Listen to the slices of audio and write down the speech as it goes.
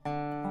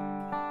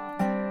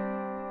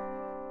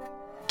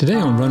Today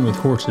on Run with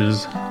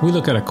Horses, we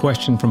look at a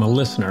question from a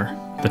listener.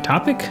 The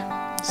topic?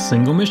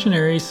 Single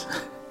missionaries.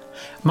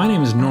 My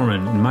name is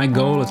Norman, and my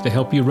goal is to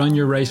help you run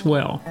your race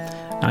well.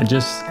 Not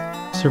just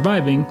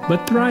surviving,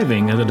 but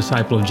thriving as a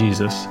disciple of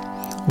Jesus.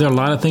 There are a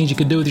lot of things you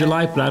could do with your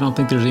life, but I don't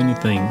think there's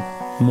anything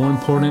more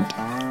important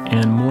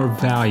and more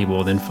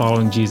valuable than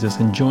following Jesus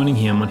and joining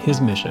Him on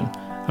His mission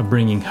of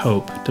bringing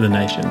hope to the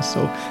nations.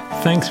 So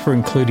thanks for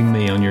including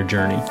me on your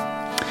journey.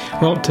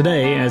 Well,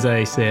 today, as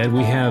I said,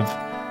 we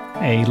have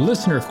a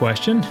listener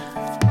question,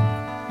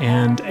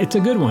 and it's a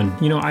good one.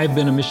 You know, I've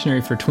been a missionary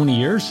for 20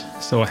 years,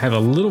 so I have a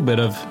little bit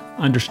of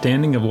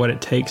understanding of what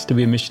it takes to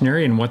be a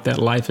missionary and what that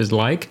life is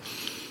like.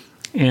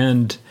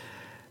 And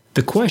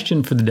the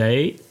question for the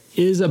day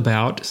is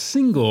about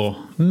single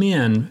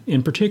men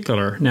in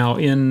particular. Now,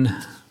 in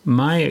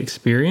my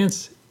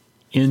experience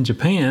in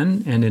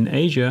Japan and in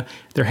Asia,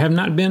 there have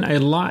not been a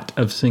lot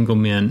of single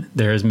men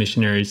there as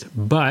missionaries,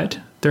 but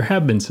there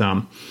have been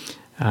some.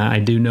 I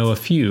do know a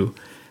few.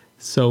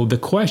 So the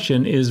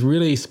question is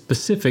really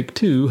specific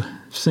to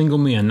single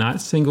men,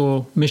 not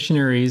single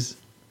missionaries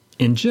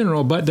in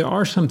general, but there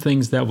are some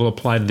things that will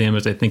apply to them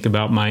as I think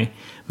about my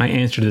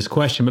answer to this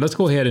question. But let's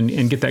go ahead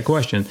and get that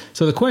question.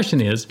 So the question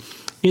is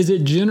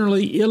it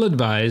generally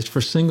ill-advised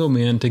for single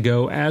men to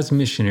go as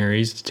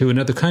missionaries to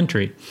another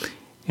country?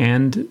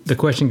 And the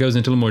question goes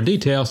into a little more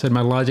detail. Said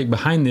my logic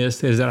behind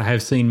this is that I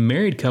have seen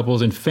married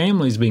couples and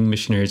families being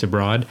missionaries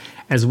abroad,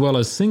 as well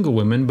as single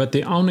women, but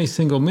the only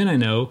single men I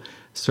know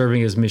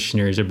serving as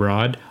missionaries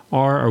abroad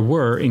are or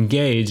were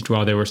engaged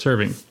while they were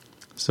serving.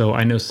 So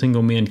I know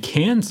single men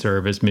can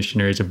serve as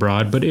missionaries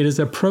abroad, but it is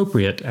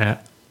appropriate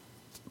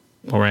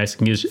or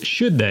asking is,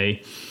 should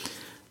they?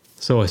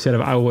 So I said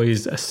I've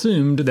always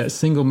assumed that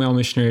single male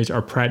missionaries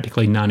are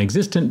practically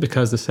non-existent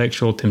because the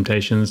sexual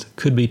temptations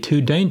could be too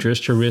dangerous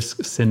to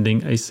risk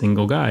sending a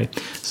single guy.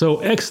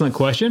 So excellent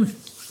question.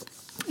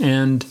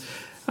 And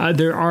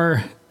there are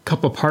a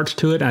couple parts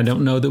to it. I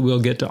don't know that we'll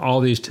get to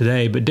all these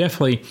today, but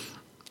definitely,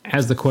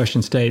 as the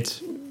question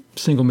states,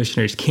 single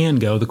missionaries can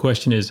go. The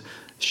question is,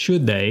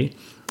 should they?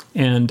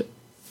 And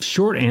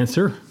short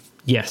answer,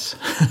 yes.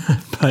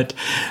 But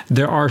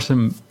there are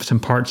some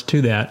parts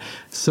to that.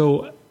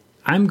 So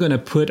I'm going to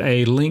put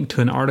a link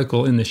to an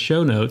article in the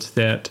show notes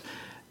that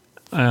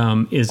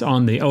is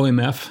on the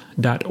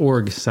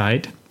omf.org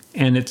site,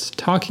 and it's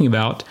talking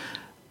about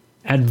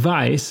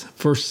advice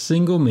for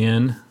single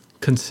men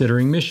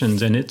considering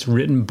missions, and it's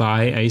written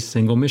by a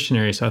single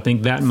missionary. So I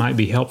think that might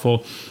be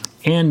helpful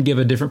and give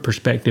a different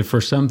perspective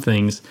for some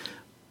things.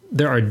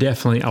 There are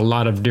definitely a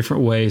lot of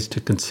different ways to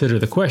consider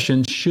the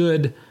question,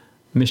 should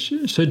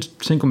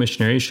single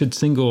missionaries, should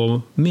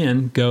single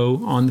men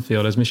go on the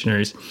field as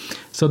missionaries?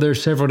 So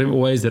there's several different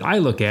ways that I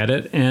look at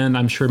it, and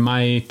I'm sure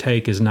my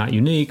take is not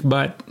unique,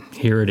 but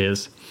here it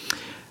is.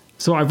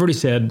 So I've already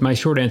said my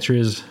short answer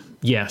is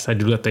yes, I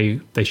do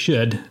believe they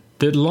should.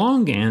 The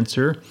long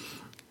answer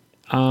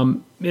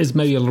is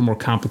maybe a little more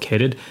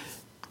complicated.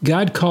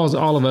 God calls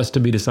all of us to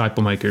be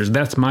disciple makers.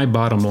 That's my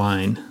bottom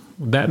line.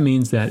 That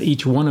means that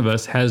each one of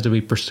us has to be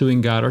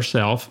pursuing God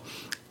ourselves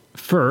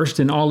first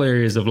in all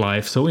areas of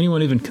life. So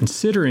anyone even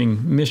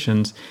considering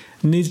missions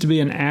needs to be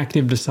an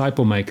active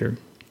disciple maker.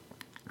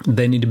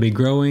 They need to be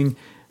growing.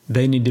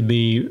 They need to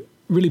be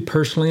really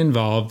personally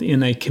involved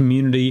in a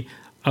community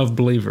of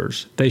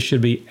believers. They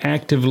should be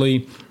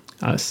actively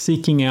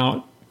seeking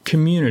out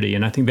community.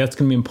 And I think that's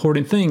going to be an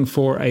important thing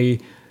for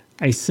a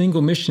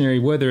single missionary,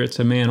 whether it's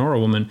a man or a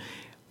woman.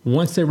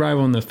 Once they arrive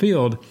on the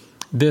field,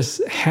 this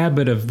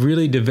habit of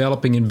really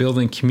developing and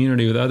building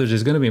community with others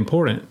is going to be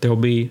important. There will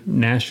be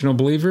national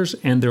believers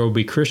and there will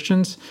be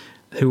Christians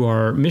who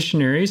are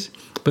missionaries,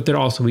 but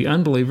there'll also be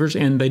unbelievers,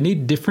 and they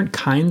need different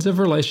kinds of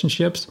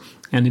relationships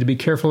and need to be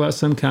careful about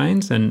some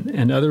kinds,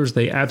 and others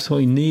they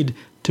absolutely need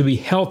to be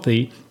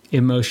healthy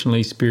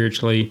emotionally,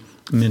 spiritually,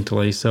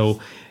 mentally. So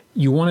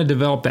you want to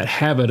develop that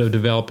habit of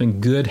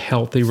developing good,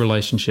 healthy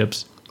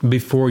relationships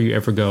before you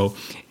ever go.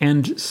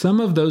 And some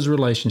of those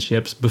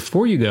relationships,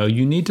 before you go,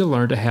 you need to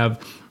learn to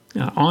have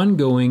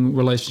ongoing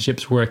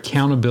relationships where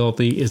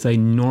accountability is a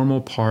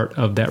normal part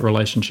of that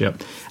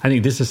relationship. I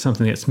think this is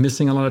something that's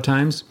missing a lot of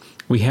times.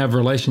 We have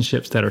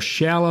relationships that are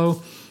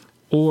shallow,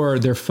 or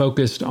they're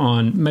focused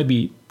on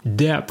maybe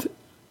depth.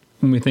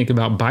 When we think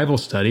about Bible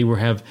study, we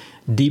have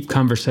deep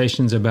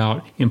conversations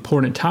about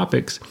important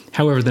topics.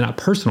 However, they're not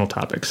personal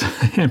topics.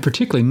 And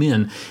particularly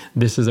men,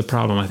 this is a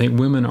problem. I think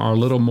women are a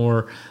little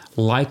more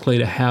likely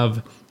to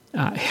have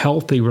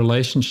healthy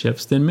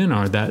relationships than men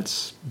are.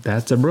 That's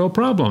a real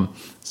problem,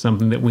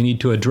 something that we need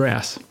to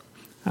address.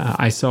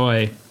 I saw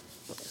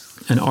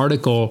an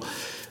article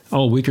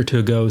a week or two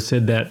ago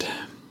said that,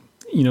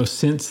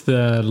 since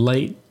the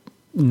late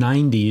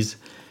 90s,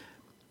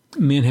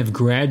 men have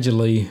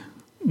gradually,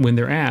 when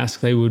they're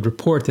asked, they would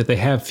report that they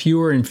have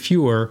fewer and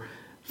fewer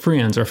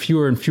friends, or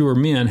fewer and fewer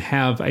men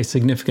have a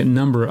significant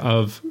number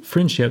of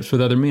friendships with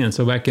other men.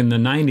 So back in the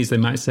 90s, they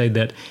might say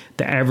that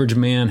the average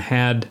man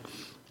had,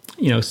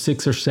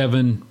 6 or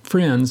 7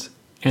 friends.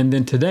 And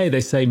then today they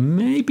say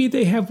maybe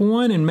they have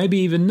one and maybe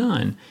even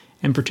none.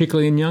 and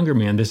particularly in younger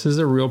men. This is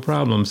a real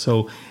problem.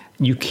 So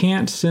you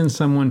can't send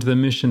someone to the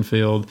mission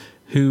field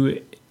who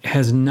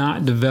has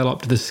not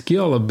developed the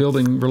skill of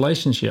building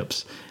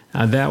relationships.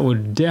 That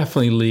would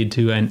definitely lead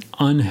to an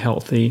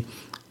unhealthy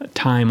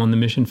time on the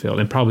mission field,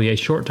 and probably a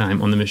short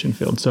time on the mission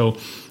field. So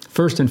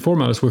first and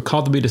foremost, we're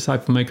called to be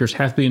disciple makers,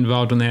 have to be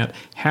involved in that,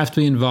 have to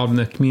be involved in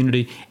the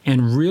community,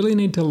 and really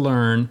need to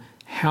learn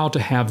how to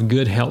have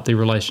good, healthy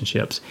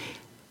relationships.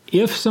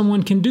 If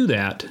someone can do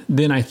that,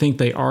 then I think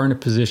they are in a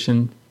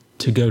position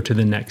to go to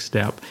the next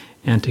step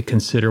and to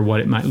consider what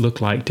it might look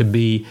like to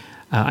be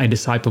a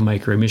disciple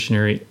maker, a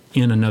missionary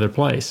in another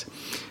place.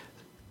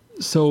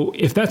 So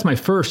if that's my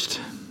first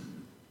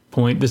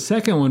point, the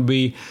second would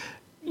be,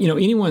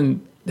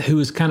 anyone who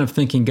is kind of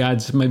thinking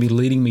God's maybe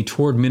leading me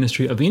toward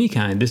ministry of any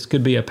kind. This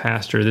could be a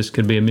pastor, this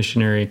could be a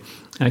missionary,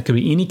 it could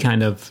be any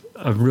kind of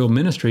real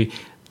ministry.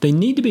 They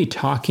need to be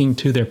talking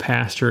to their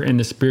pastor and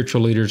the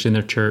spiritual leaders in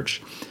their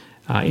church,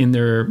 in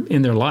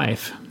their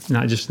life,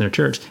 not just in their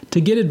church, to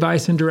get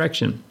advice and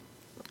direction.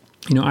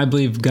 I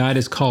believe God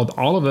has called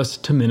all of us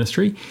to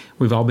ministry.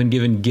 We've all been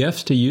given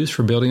gifts to use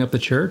for building up the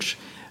church.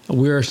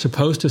 We are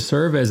supposed to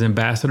serve as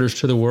ambassadors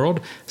to the world.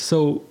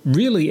 So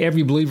really,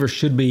 every believer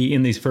should be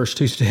in these first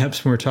two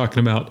steps when we're talking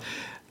about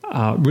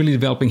really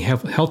developing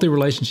healthy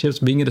relationships,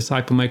 being a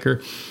disciple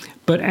maker.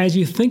 But as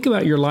you think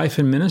about your life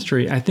in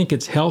ministry, I think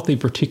it's healthy,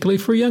 particularly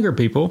for younger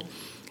people,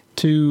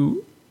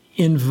 to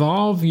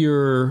involve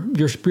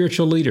your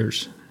spiritual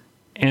leaders.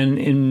 And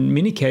in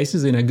many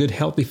cases, in a good,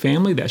 healthy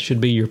family, that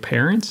should be your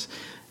parents,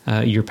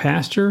 your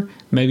pastor,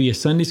 maybe a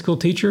Sunday school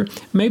teacher,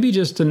 maybe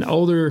just an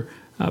older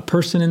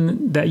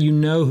person that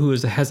who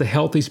has a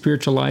healthy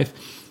spiritual life,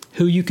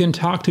 who you can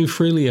talk to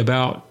freely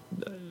about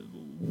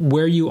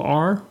where you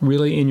are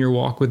really in your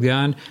walk with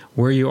God,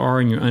 where you are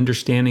in your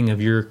understanding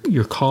of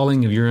your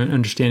calling, of your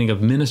understanding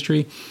of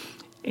ministry.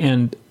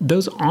 And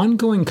those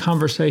ongoing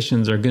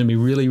conversations are going to be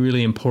really,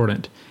 really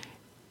important.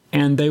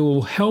 And they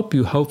will help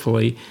you,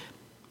 hopefully,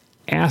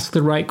 ask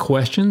the right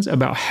questions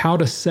about how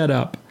to set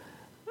up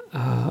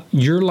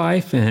your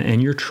life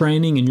and your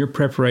training and your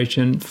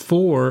preparation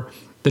for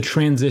the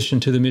transition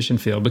to the mission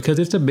field, because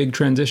it's a big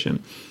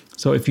transition.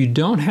 So if you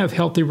don't have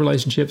healthy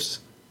relationships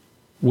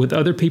with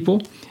other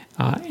people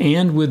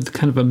and with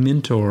kind of a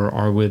mentor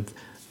or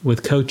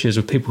with coaches,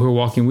 with people who are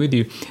walking with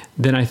you,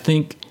 then I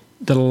think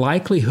the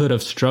likelihood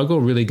of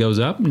struggle really goes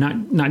up.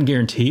 Not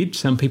guaranteed.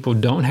 Some people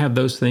don't have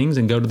those things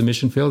and go to the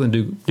mission field and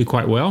do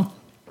quite well.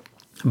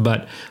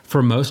 But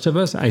for most of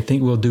us, I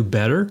think we'll do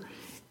better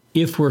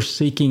if we're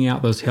seeking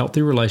out those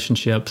healthy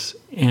relationships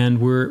and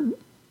we're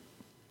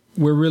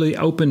really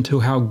open to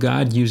how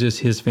God uses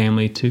His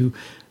family to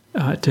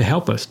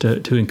help us,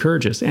 to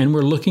encourage us. And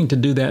we're looking to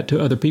do that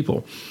to other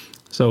people.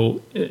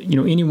 So,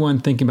 anyone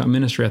thinking about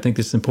ministry, I think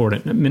this is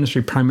important.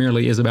 Ministry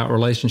primarily is about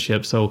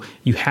relationships, so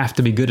you have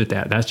to be good at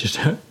that. That's just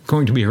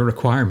going to be a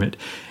requirement.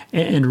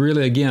 And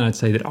really, again, I'd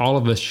say that all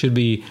of us should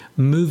be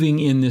moving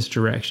in this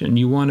direction.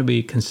 You want to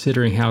be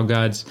considering how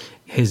God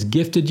has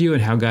gifted you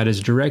and how God is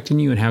directing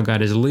you and how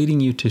God is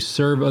leading you to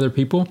serve other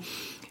people.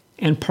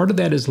 And part of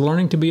that is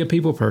learning to be a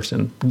people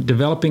person,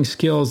 developing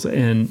skills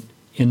in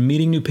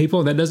meeting new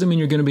people. That doesn't mean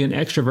you're going to be an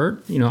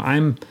extrovert.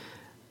 I'm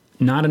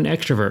not an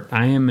extrovert.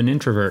 I am an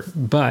introvert,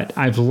 but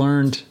I've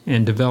learned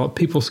and developed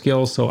people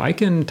skills so I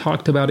can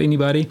talk to about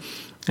anybody.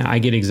 I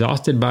get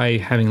exhausted by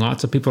having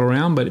lots of people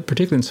around, but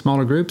particularly in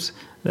smaller groups,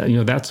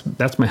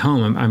 that's my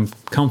home. I'm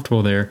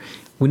comfortable there.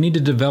 We need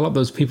to develop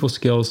those people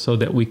skills so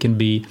that we can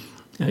be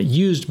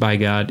used by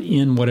God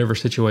in whatever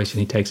situation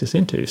He takes us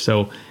into.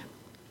 So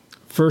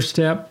first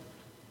step,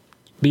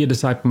 be a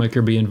disciple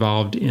maker, be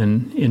involved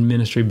in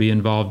ministry, be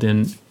involved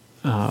in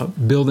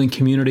building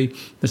community.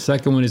 The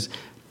second one is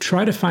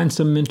try to find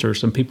some mentors,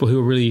 some people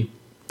who really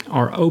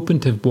are open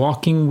to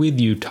walking with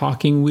you,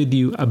 talking with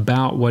you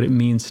about what it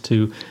means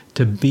to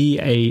be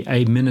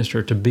a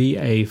minister, to be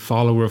a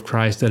follower of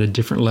Christ at a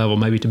different level,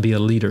 maybe to be a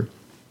leader.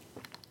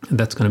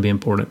 That's going to be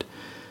important.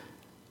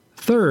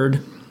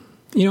 Third,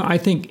 I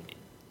think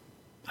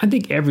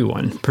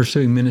everyone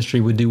pursuing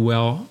ministry would do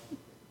well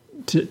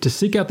to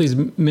seek out these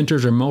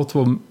mentors or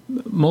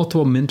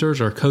multiple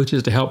mentors or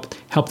coaches to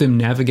help them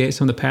navigate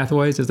some of the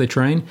pathways as they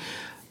train.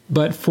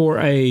 But for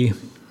a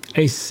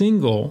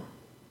single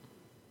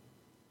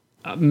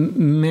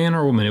man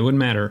or woman, it wouldn't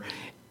matter.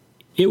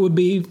 It would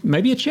be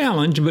maybe a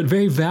challenge, but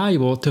very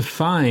valuable to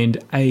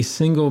find a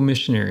single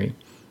missionary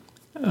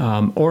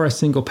or a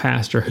single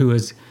pastor who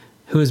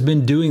has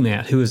been doing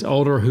that, who is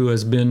older, who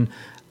has been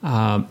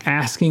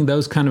asking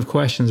those kind of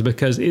questions,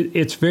 because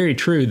it's very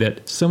true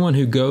that someone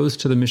who goes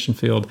to the mission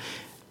field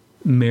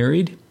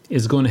married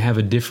is going to have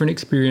a different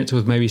experience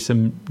with maybe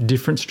some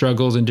different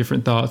struggles and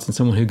different thoughts than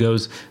someone who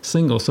goes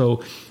single.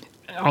 So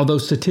although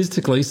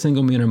statistically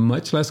single men are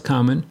much less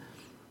common,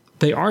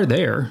 they are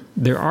there.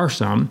 There are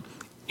some.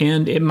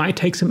 And it might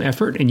take some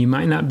effort, and you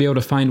might not be able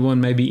to find one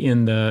maybe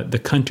in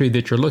the country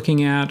that you're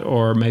looking at,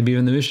 or maybe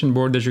in the mission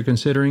board that you're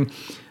considering.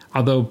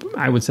 Although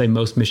I would say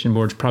most mission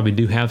boards probably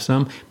do have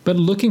some. But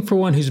looking for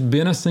one who's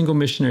been a single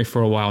missionary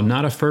for a while,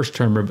 not a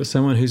first-termer, but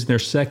someone who's in their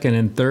second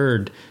and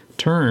third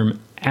term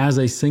as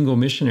a single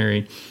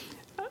missionary,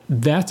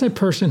 that's a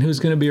person who's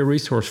going to be a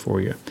resource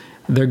for you.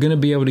 They're going to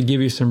be able to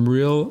give you some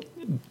real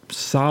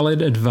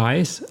solid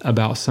advice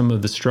about some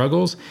of the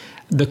struggles.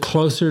 The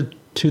closer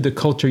to the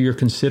culture you're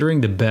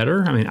considering, the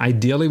better. I mean,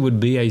 ideally would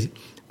be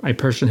a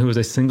person who is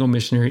a single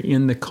missionary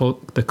in the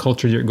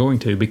culture you're going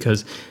to,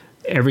 because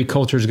every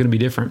culture is going to be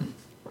different.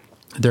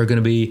 There are going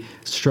to be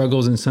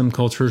struggles in some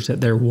cultures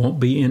that there won't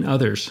be in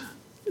others.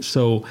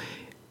 So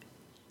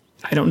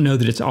I don't know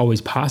that it's always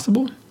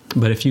possible,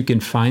 but if you can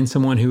find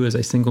someone who is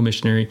a single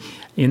missionary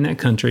in that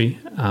country,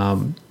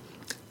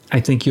 I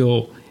think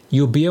you'll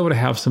be able to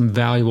have some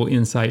valuable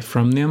insight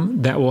from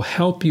them that will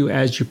help you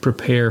as you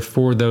prepare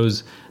for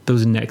those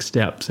next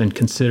steps and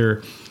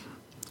consider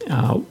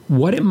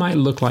what it might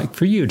look like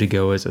for you to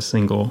go as a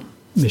single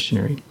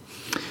missionary.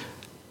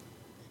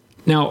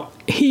 Now,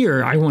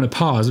 here I want to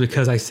pause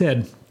because I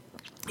said,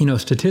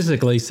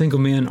 statistically, single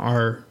men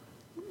are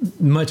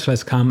much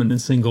less common than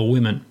single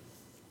women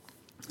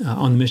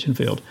on the mission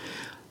field.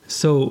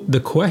 So the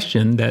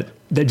question that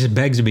just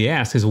begs to be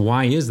asked is,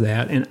 why is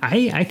that? And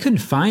I couldn't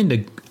find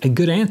a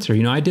good answer.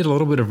 I did a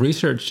little bit of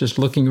research just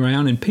looking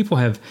around, and people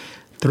have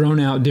thrown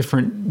out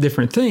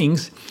different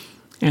things.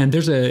 And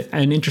there's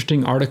an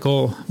interesting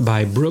article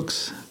by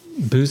Brooks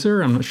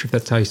Boozer, I'm not sure if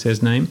that's how you say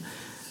his name,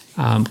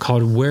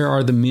 called "Where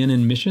Are the Men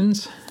in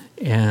Missions?"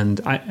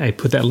 And I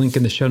put that link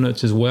in the show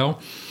notes as well.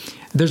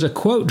 There's a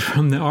quote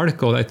from the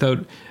article that I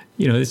thought,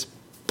 this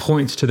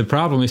points to the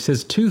problem. It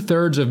says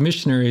 2/3 of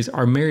missionaries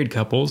are married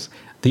couples,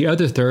 the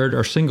other third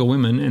are single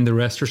women, and the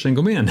rest are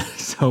single men.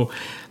 So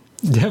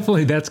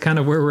definitely that's kind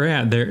of where we're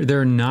at.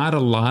 There are not a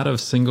lot of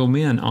single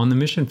men on the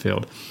mission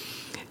field.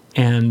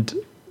 And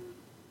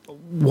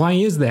why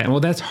is that? Well,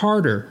 that's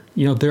harder.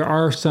 There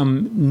are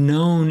some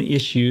known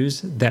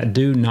issues that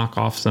do knock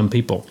off some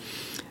people.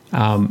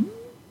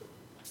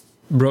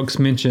 Brooks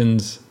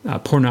mentions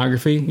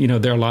pornography.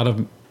 There are a lot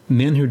of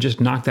men who are just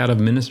knocked out of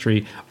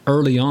ministry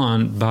early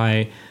on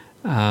by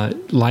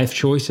life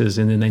choices,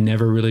 and then they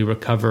never really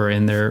recover,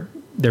 and they're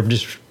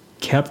just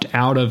kept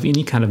out of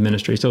any kind of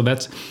ministry. So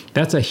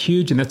that's a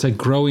huge and that's a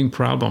growing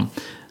problem.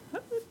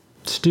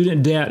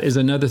 Student debt is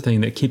another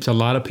thing that keeps a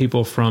lot of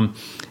people from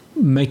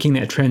making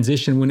that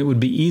transition when it would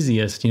be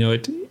easiest.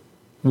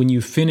 When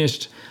you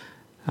finished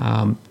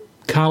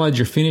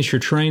college or finish your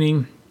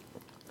training,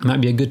 it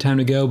might be a good time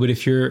to go. But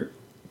if you're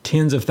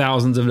tens of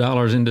thousands of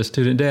dollars into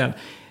student debt,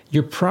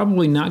 you're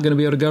probably not going to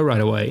be able to go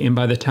right away. And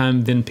by the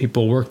time then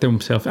people work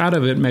themselves out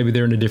of it, maybe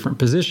they're in a different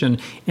position.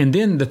 And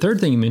then the third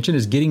thing you mentioned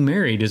is getting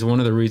married is one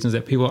of the reasons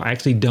that people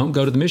actually don't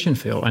go to the mission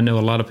field. I know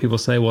a lot of people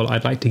say, well,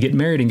 I'd like to get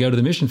married and go to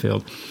the mission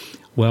field.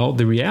 Well,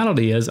 the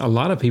reality is a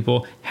lot of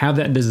people have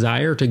that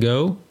desire to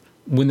go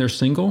when they're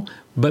single,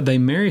 but they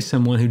marry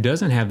someone who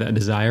doesn't have that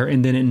desire,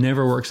 and then it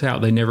never works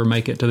out. They never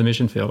make it to the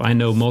mission field. I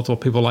know multiple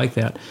people like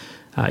that.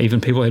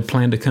 Even people had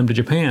planned to come to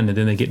Japan, and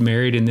then they get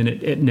married, and then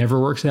it never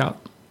works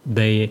out.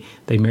 They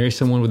marry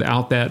someone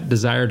without that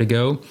desire to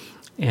go,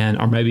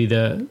 or maybe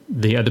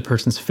the other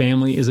person's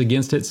family is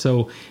against it.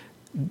 So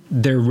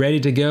they're ready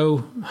to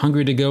go,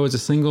 hungry to go as a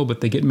single,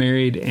 but they get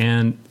married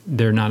and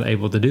they're not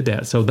able to do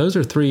that. So those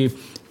are three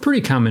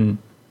pretty common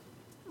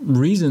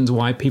reasons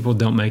why people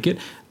don't make it.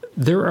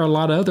 There are a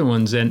lot of other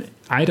ones, and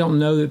I don't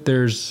know that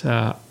there's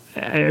a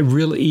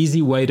real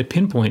easy way to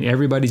pinpoint.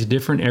 Everybody's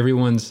different.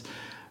 Everyone's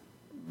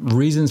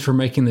reasons for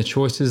making the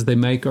choices they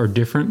make are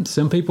different.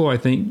 Some people, I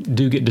think,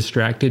 do get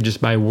distracted just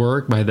by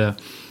work, by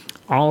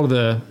all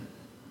the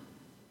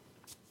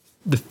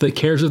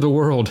cares of the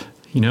world.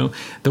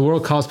 The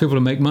world calls people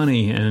to make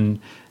money and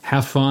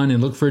have fun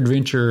and look for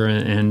adventure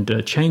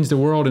and change the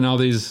world in all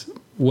these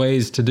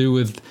ways to do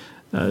with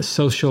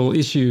social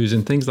issues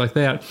and things like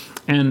that.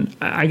 And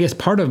I guess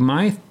part of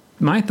my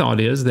thought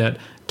is that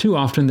too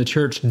often the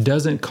church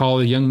doesn't call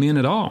the young men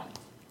at all.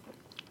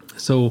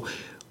 So,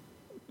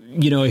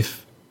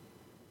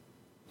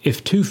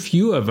 if too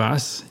few of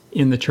us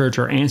in the church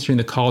are answering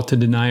the call to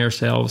deny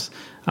ourselves,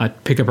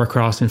 pick up our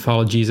cross and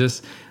follow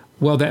Jesus,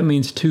 well, that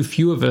means too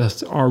few of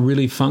us are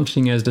really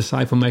functioning as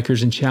disciple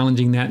makers and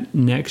challenging that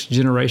next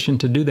generation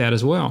to do that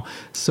as well.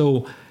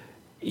 So,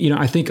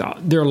 I think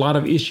there are a lot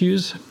of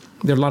issues.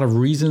 There are a lot of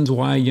reasons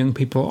why young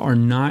people are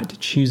not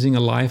choosing a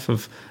life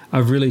of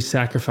really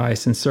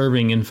sacrifice and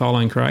serving and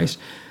following Christ.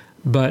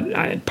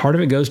 But part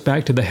of it goes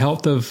back to the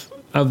health of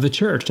the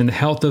church and the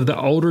health of the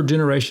older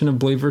generation of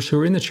believers who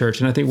are in the church.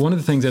 And I think one of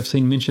the things I've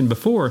seen mentioned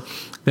before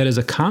that is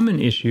a common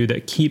issue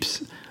that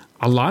keeps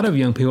a lot of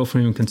young people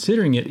from even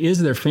considering it is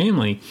their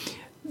family.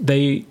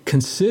 They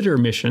consider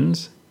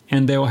missions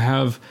and they'll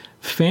have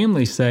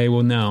families say,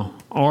 well, no,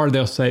 or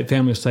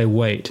family will say,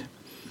 wait.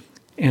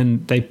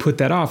 And they put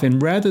that off.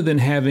 And rather than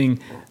having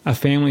a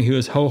family who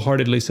is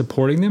wholeheartedly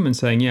supporting them and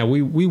saying, yeah,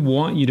 we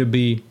want you to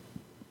be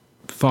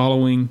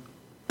following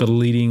the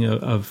leading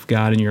of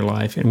God in your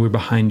life, and we're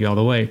behind you all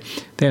the way.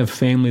 They have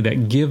family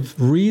that give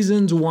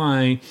reasons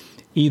why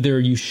either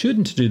you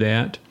shouldn't do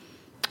that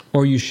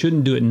or you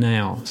shouldn't do it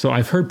now. So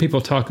I've heard people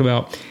talk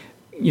about,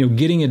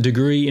 getting a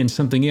degree in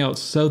something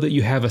else so that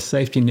you have a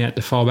safety net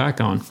to fall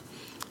back on.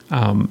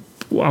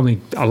 well, I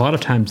mean, a lot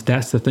of times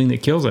that's the thing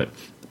that kills it.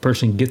 The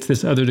person gets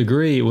this other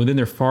degree, well, then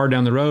they're far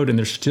down the road and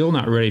they're still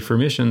not ready for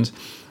missions,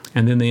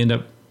 and then they end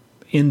up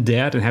in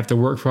debt and have to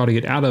work for how to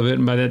get out of it.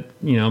 And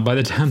by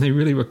the time they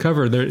really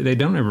recover, they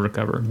don't ever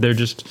recover.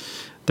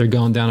 They're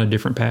gone down a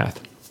different path.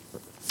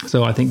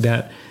 So I think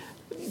that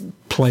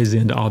plays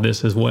into all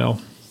this as well.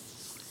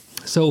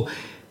 So,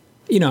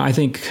 I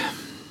think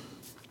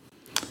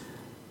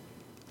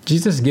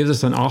Jesus gives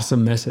us an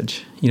awesome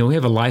message. We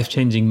have a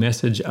life-changing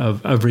message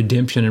of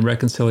redemption and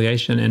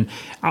reconciliation. And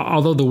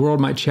although the world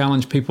might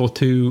challenge people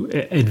to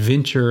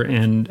adventure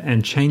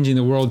and changing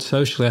the world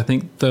socially, I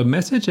think the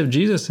message of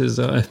Jesus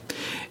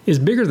is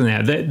bigger than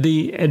that.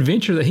 The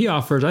adventure that he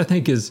offers, I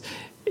think, is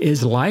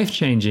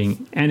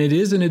life-changing, and it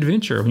is an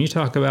adventure. When you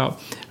talk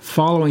about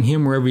following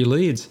him wherever he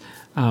leads,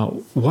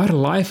 what a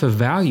life of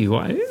value.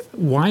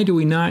 Why do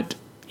we not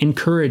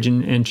encourage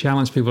and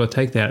challenge people to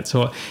take that?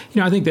 So,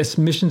 I think this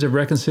missions of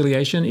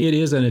reconciliation, it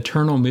is an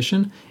eternal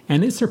mission,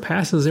 and it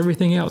surpasses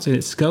everything else in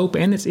its scope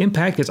and its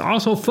impact. It's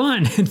also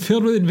fun and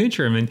filled with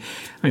adventure. I mean,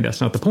 that's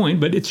not the point,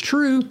 but it's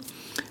true.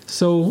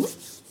 So,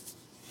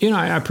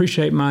 I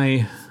appreciate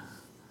my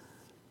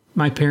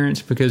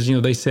parents, because,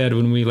 they said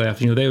when we left,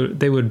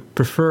 they would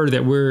prefer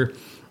that we're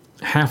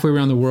halfway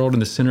around the world in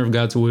the center of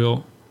God's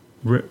will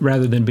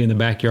rather than be in the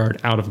backyard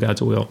out of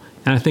God's will.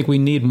 And I think we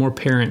need more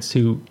parents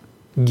who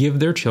give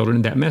their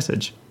children that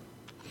message.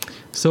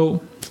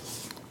 So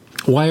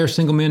why are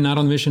single men not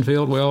on the mission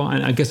field? Well,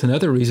 I guess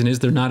another reason is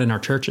they're not in our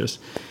churches.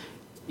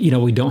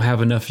 We don't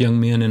have enough young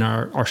men in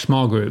our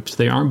small groups.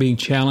 They aren't being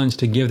challenged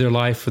to give their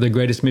life for the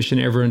greatest mission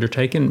ever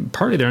undertaken.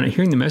 Partly they're not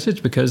hearing the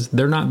message because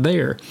they're not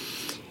there.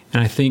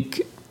 And I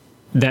think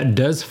that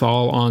does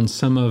fall on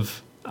some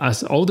of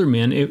us older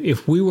men.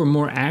 If we were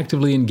more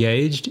actively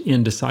engaged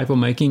in disciple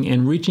making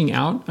and reaching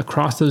out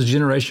across those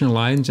generational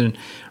lines and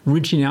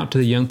reaching out to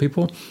the young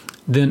people,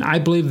 then I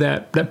believe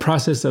that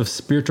process of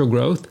spiritual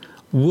growth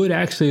would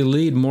actually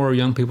lead more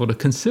young people to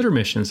consider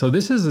mission. So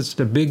this is just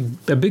a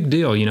big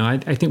deal. I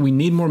think we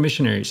need more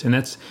missionaries, and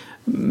that's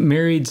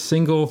married,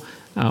 single.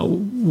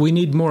 We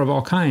need more of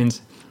all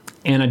kinds.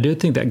 And I do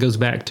think that goes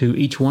back to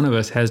each one of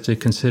us has to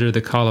consider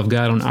the call of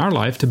God on our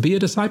life to be a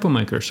disciple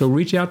maker. So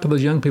reach out to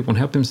those young people and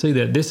help them see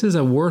that this is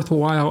a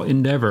worthwhile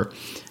endeavor.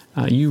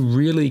 You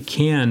really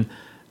can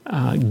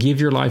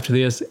give your life to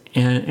this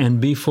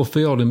and be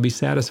fulfilled and be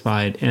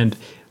satisfied. And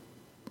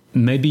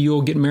maybe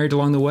you'll get married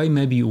along the way,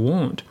 maybe you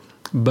won't.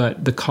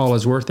 But the call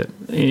is worth it.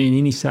 And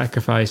any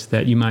sacrifice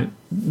that you might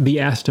be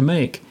asked to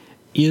make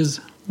is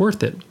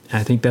worth it.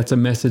 I think that's a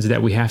message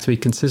that we have to be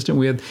consistent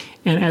with.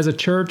 And as a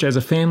church, as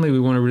a family, we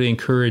want to really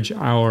encourage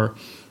our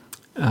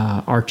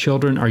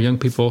children, our young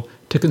people,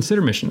 to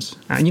consider missions.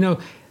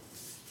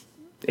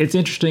 It's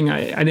interesting.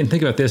 I didn't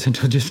think about this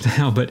until just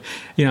now, but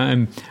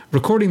I'm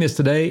recording this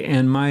today,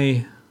 and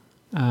my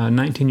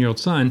 19-year-old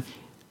son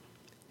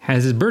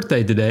has his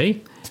birthday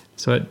today.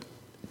 So it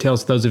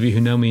tells those of you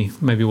who know me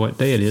maybe what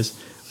day it is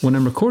when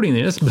I'm recording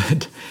this,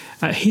 but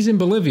he's in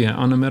Bolivia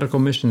on a medical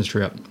missions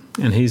trip,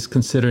 and he's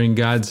considering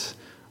God's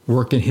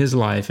work in his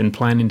life and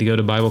planning to go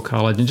to Bible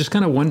college and just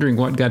kind of wondering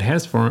what God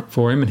has for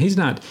him. And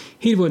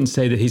he wouldn't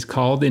say that he's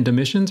called into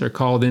missions or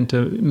called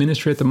into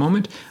ministry at the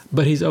moment,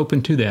 but he's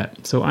open to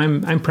that. So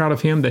I'm proud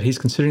of him that he's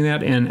considering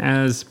that. And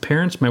as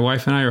parents, my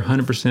wife and I are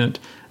 100%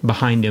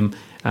 behind him.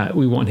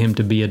 We want him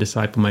to be a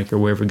disciple maker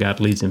wherever God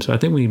leads him. So I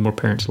think we need more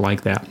parents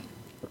like that.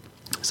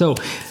 So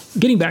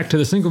getting back to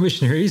the single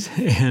missionaries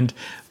and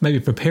maybe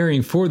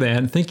preparing for that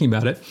and thinking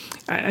about it,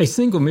 a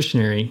single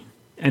missionary,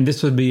 and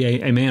this would be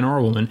a man or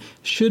a woman,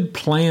 should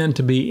plan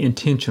to be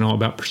intentional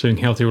about pursuing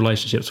healthy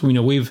relationships. We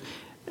know we've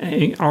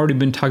already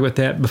been talking about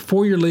that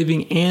before you're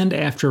leaving and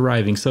after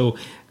arriving. So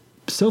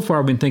far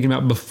I've been thinking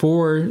about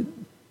before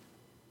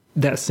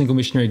that single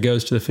missionary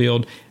goes to the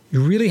field,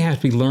 you really have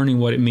to be learning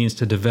what it means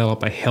to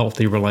develop a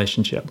healthy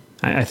relationship.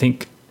 I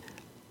think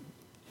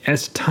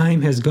as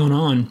time has gone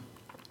on,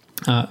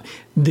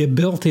 the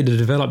ability to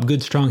develop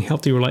good, strong,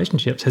 healthy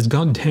relationships has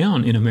gone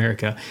down in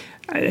America.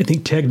 I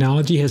think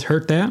technology has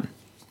hurt that.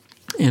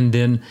 And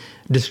then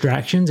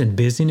distractions and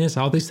busyness,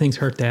 all these things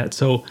hurt that.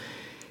 So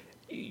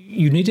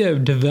you need to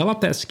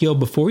develop that skill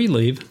before you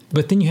leave,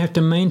 but then you have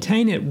to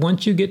maintain it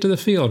once you get to the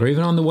field or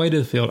even on the way to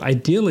the field.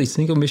 Ideally,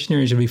 single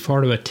missionaries should be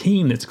part of a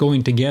team that's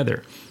going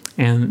together.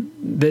 And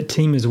that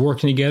team is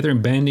working together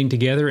and banding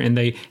together, and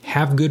they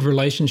have good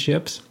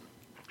relationships.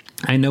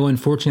 I know,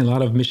 unfortunately, a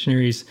lot of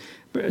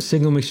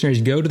single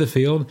missionaries go to the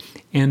field,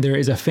 and there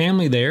is a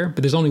family there,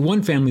 but there's only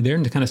one family there,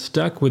 and they're kind of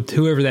stuck with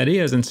whoever that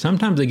is. And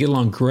sometimes they get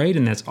along great,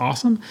 and that's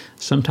awesome.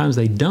 Sometimes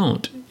they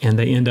don't, and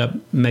they end up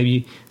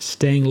maybe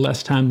staying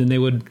less time than they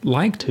would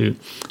like to.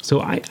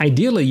 So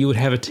ideally, you would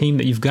have a team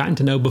that you've gotten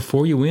to know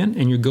before you went,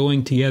 and you're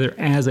going together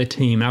as a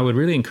team. I would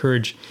really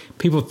encourage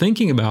people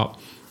thinking about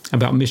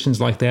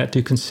missions like that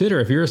to consider,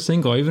 if you're a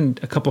single, even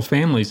a couple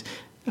families,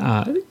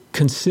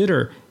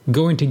 consider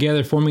going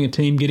together, forming a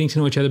team, getting to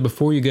know each other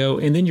before you go,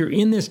 and then you're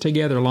in this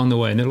together along the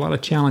way. And there are a lot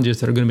of challenges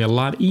that are going to be a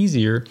lot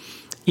easier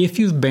if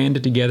you've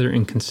banded together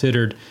and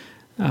considered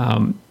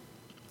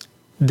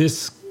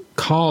this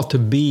call to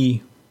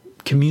be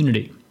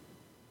community.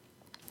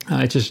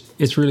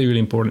 It's really, really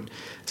important.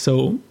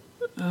 So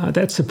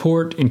that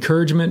support,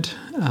 encouragement,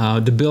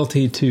 the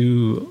ability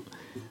to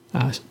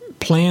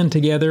plan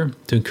together,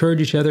 to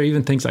encourage each other,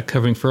 even things like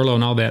covering furlough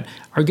and all that,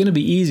 are going to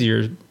be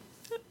easier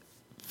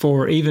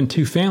for even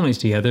two families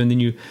together. And then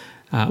you,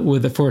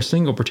 for a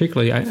single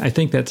particularly, I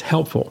think that's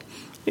helpful.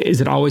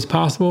 Is it always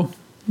possible?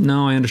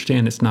 No, I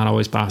understand it's not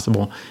always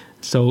possible.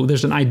 So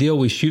there's an ideal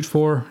we shoot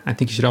for. I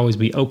think you should always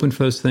be open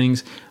for those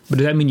things. But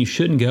does that mean you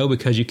shouldn't go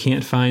because you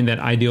can't find that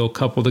ideal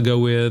couple to go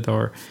with?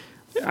 Or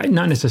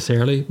not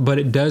necessarily, but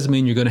it does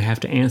mean you're going to have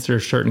to answer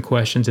certain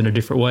questions in a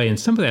different way. And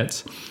some of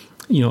that's,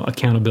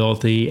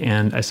 accountability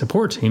and a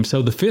support team.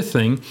 So the fifth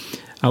thing,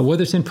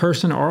 whether it's in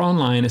person or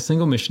online, a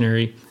single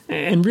missionary,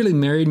 and really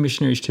married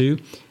missionaries too,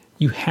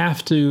 you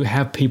have to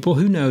have people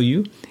who know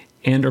you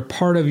and are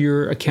part of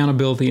your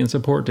accountability and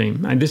support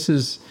team. And this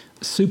is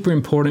super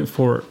important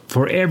for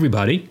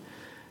everybody,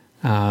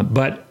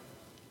 but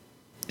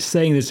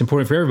saying that it's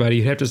important for everybody,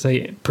 you have to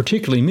say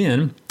particularly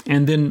men,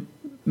 and then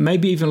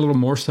maybe even a little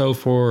more so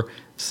for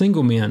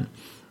single men.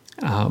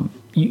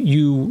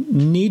 You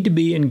need to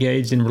be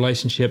engaged in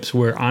relationships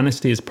where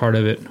honesty is part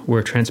of it,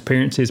 where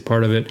transparency is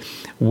part of it,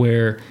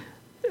 where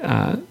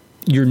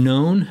you're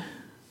known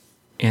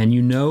and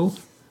you know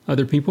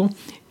other people,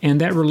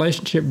 and that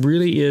relationship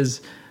really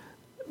is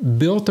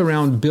built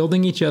around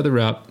building each other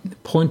up,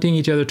 pointing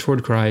each other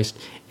toward Christ,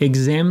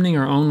 examining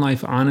our own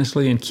life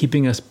honestly, and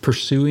keeping us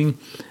pursuing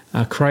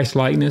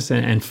Christ-likeness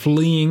and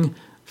fleeing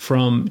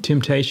from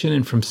temptation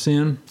and from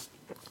sin.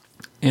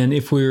 And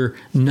if we're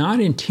not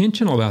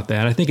intentional about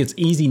that, I think it's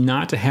easy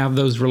not to have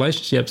those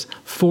relationships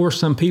for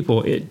some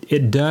people.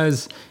 It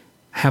does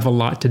have a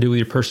lot to do with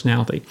your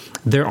personality.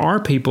 There are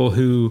people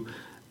who,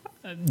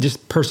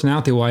 just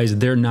personality-wise,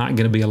 they're not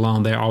going to be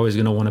alone. They're always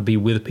going to want to be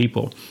with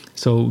people.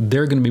 So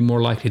they're going to be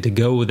more likely to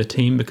go with a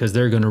team because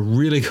they're going to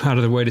really go out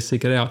of their way to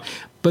seek it out.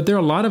 But there are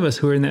a lot of us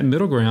who are in that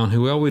middle ground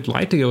who, we'd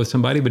like to go with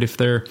somebody, but if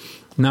they're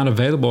not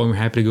available and we're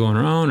happy to go on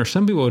our own, or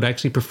some people would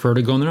actually prefer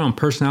to go on their own.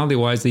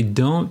 Personality-wise, they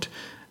don't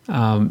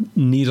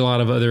need a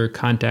lot of other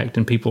contact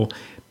and people.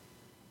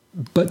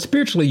 But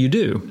spiritually, you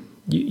do.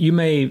 You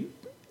may,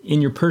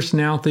 in your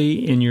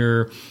personality, in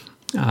your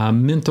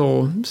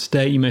mental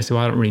state, you may say,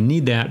 well, I don't really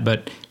need that.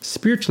 But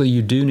spiritually,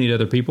 you do need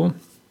other people.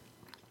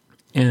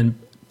 And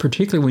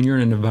particularly when you're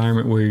in an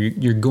environment where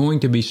you're going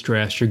to be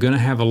stressed, you're going to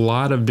have a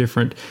lot of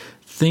different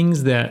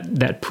things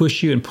that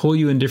push you and pull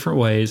you in different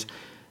ways.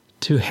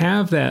 To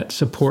have that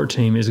support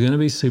team is going to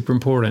be super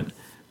important.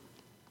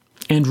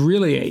 And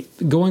really,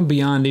 going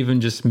beyond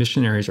even just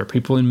missionaries or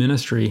people in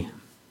ministry,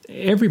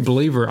 every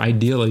believer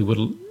ideally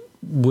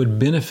would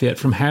benefit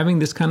from having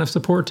this kind of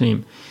support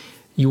team.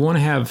 You want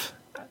to have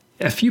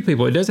a few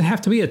people. It doesn't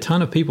have to be a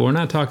ton of people. We're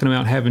not talking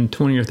about having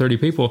 20 or 30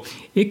 people.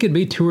 It could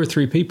be 2 or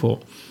 3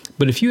 people.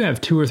 But if you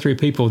have 2 or 3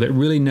 people that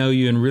really know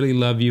you and really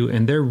love you,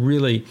 and they're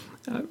really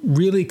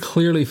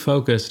clearly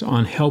focused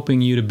on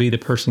helping you to be the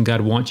person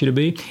God wants you to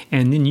be,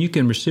 and then you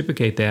can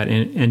reciprocate that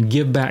and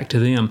give back to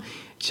them.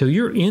 So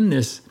you're in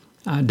this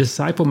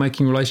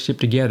disciple-making relationship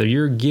together.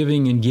 You're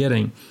giving and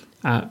getting.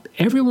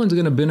 Everyone's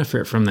going to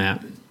benefit from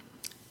that.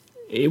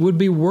 It would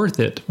be worth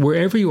it,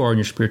 wherever you are in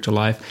your spiritual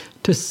life,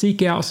 to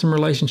seek out some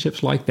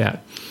relationships like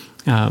that.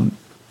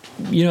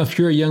 If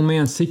you're a young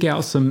man, seek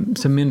out some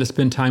men to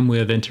spend time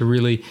with and to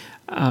really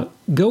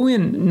go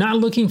in not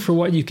looking for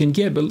what you can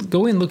get, but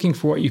go in looking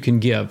for what you can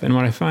give. And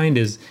what I find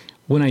is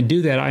when I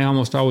do that, I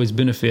almost always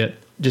benefit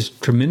just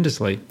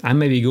tremendously. I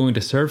may be going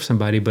to serve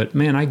somebody, but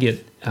man, I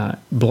get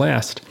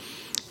blessed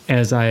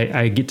as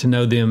I get to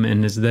know them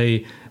and as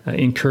they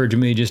encourage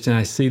me and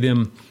I see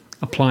them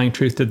applying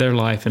truth to their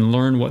life and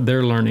learn what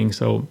they're learning.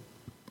 So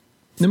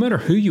no matter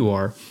who you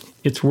are,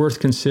 it's worth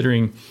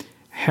considering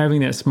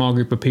having that small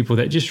group of people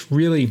that just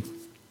really,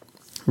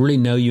 really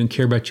know you and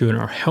care about you and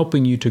are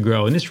helping you to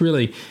grow. And this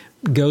really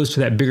goes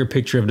to that bigger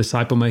picture of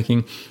disciple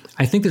making.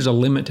 I think there's a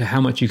limit to how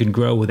much you can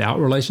grow without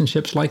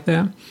relationships like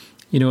that.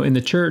 In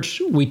the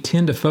church, we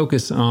tend to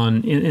focus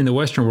on, in the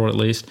Western world at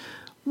least,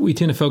 we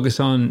tend to focus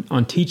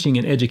on teaching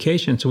and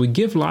education. So we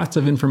give lots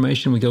of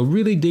information. We go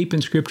really deep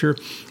in Scripture,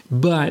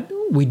 but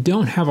we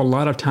don't have a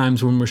lot of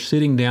times when we're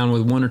sitting down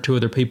with 1 or 2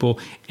 other people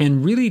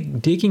and really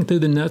digging through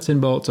the nuts and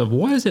bolts of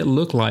what does it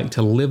look like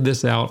to live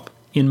this out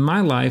in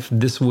my life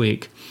this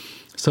week.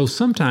 So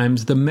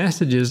sometimes the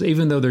messages,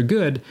 even though they're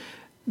good,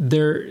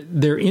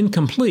 they're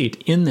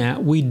incomplete in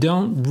that we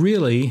don't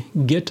really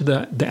get to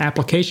the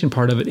application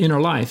part of it in our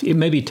life. It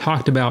may be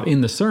talked about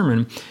in the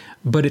sermon,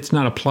 but it's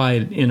not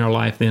applied in our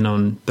life then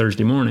on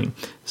Thursday morning.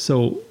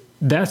 So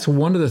that's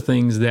one of the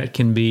things that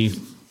can be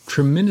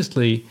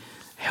tremendously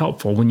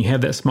helpful when you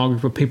have that small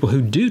group of people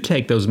who do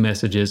take those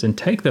messages and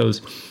take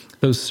those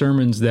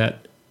sermons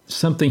that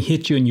something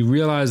hits you and you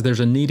realize there's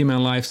a need in my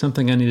life,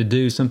 something I need to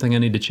do, something I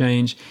need to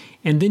change.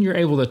 And then you're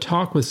able to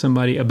talk with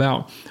somebody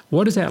about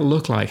what does that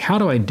look like? How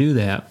do I do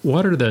that?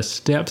 What are the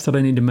steps that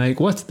I need to make?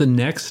 What's the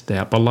next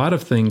step? A lot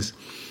of things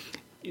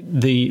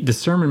the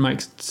sermon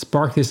might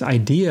spark this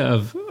idea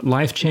of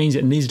life change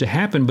that needs to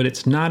happen, but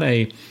it's not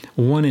a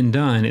one and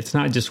done. It's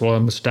not just, well,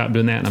 I'm going to stop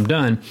doing that and I'm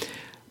done.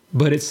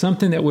 But it's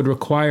something that would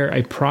require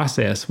a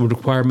process, would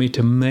require me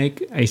to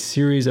make a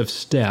series of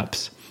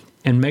steps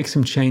and make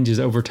some changes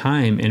over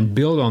time and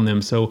build on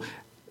them. So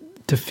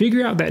to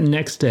figure out that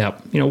next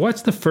step,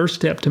 what's the first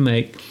step to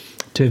make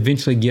to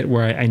eventually get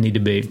where I need to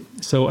be?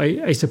 So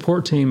a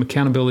support team,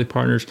 accountability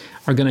partners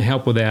are going to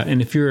help with that.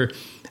 And if you're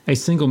a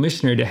single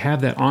missionary, to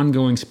have that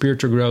ongoing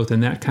spiritual growth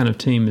and that kind of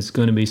team is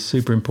going to be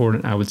super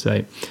important, I would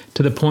say.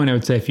 To the point, I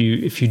would say if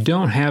you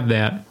don't have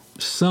that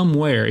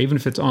somewhere, even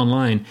if it's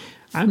online,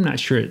 I'm not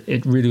sure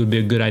it really would be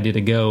a good idea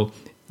to go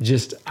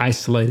just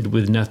isolated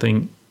with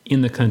nothing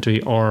in the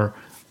country or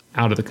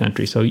out of the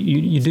country. So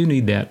you do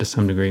need that to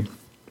some degree.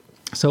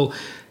 So,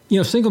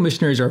 single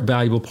missionaries are a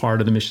valuable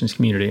part of the missions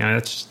community.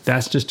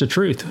 That's just the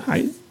truth.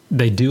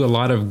 They do a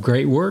lot of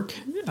great work.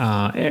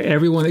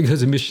 Everyone that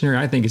goes a missionary,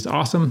 I think, is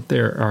awesome.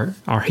 They're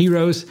our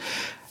heroes.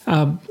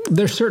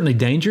 There's certainly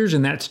dangers,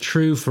 and that's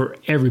true for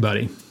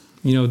everybody.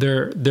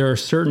 There are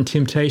certain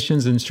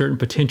temptations and certain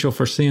potential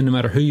for sin, no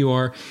matter who you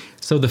are.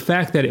 So the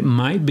fact that it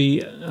might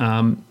be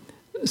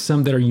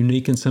some that are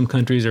unique in some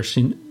countries or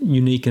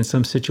unique in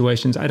some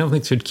situations, I don't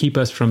think should keep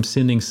us from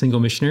sending single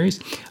missionaries,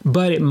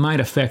 but it might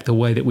affect the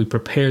way that we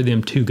prepare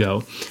them to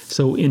go.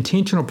 So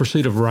intentional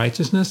pursuit of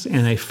righteousness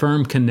and a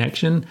firm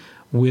connection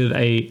with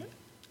a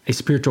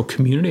spiritual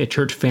community, a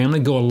church family,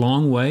 go a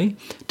long way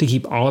to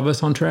keep all of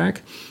us on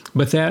track.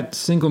 But that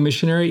single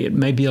missionary, it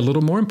may be a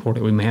little more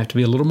important. We may have to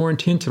be a little more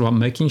intentional about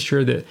making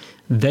sure that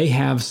they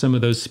have some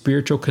of those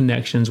spiritual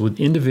connections with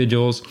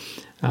individuals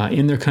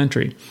in their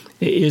country.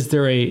 Is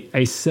there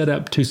a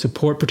setup to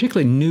support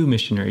particularly new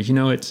missionaries?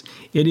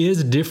 It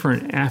is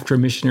different after a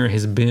missionary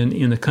has been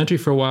in the country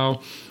for a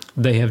while.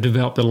 They have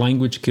developed the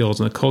language skills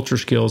and the culture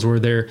skills where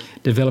they're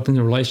developing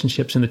the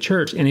relationships in the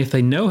church. And if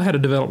they know how to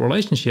develop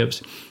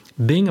relationships,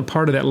 being a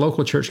part of that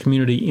local church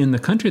community in the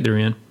country they're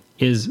in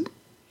is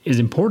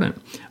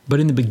important. But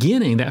in the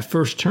beginning, that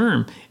first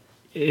term,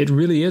 it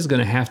really is going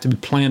to have to be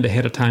planned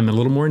ahead of time, a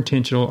little more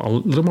intentional, a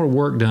little more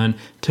work done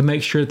to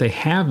make sure that they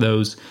have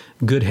those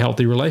good,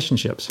 healthy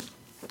relationships.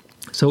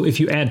 So if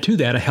you add to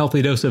that a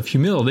healthy dose of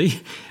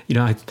humility,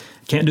 I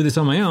can't do this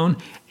on my own,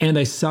 and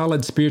a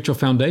solid spiritual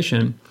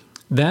foundation,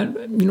 that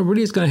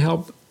really is going to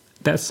help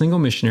that single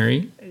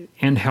missionary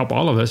and help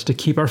all of us to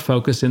keep our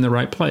focus in the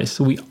right place.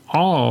 So we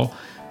all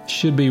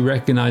should be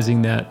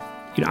recognizing that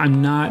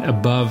I'm not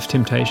above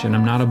temptation.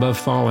 I'm not above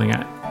falling.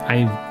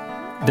 I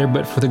there,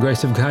 but for the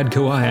grace of God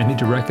go I. I need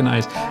to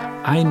recognize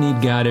I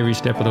need God every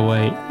step of the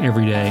way,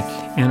 every day.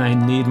 And I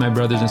need my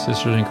brothers and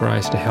sisters in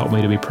Christ to help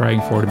me, to be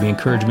praying for, to be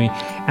encouraging me.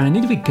 And I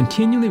need to be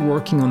continually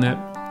working on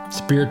that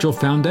spiritual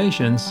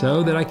foundation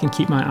so that I can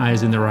keep my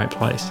eyes in the right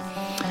place.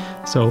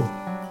 So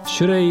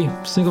should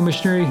a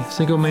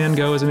single man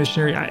go as a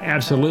missionary?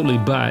 Absolutely.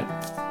 But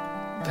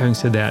having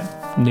said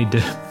that, need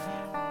to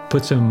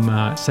put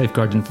some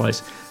safeguards in place.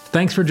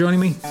 Thanks for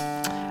joining me.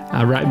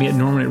 Write me at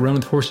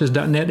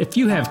norman@runwithhorses.net. If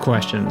you have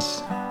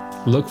questions,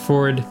 look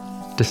forward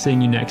to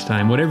seeing you next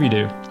time. Whatever you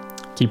do,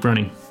 keep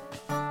running.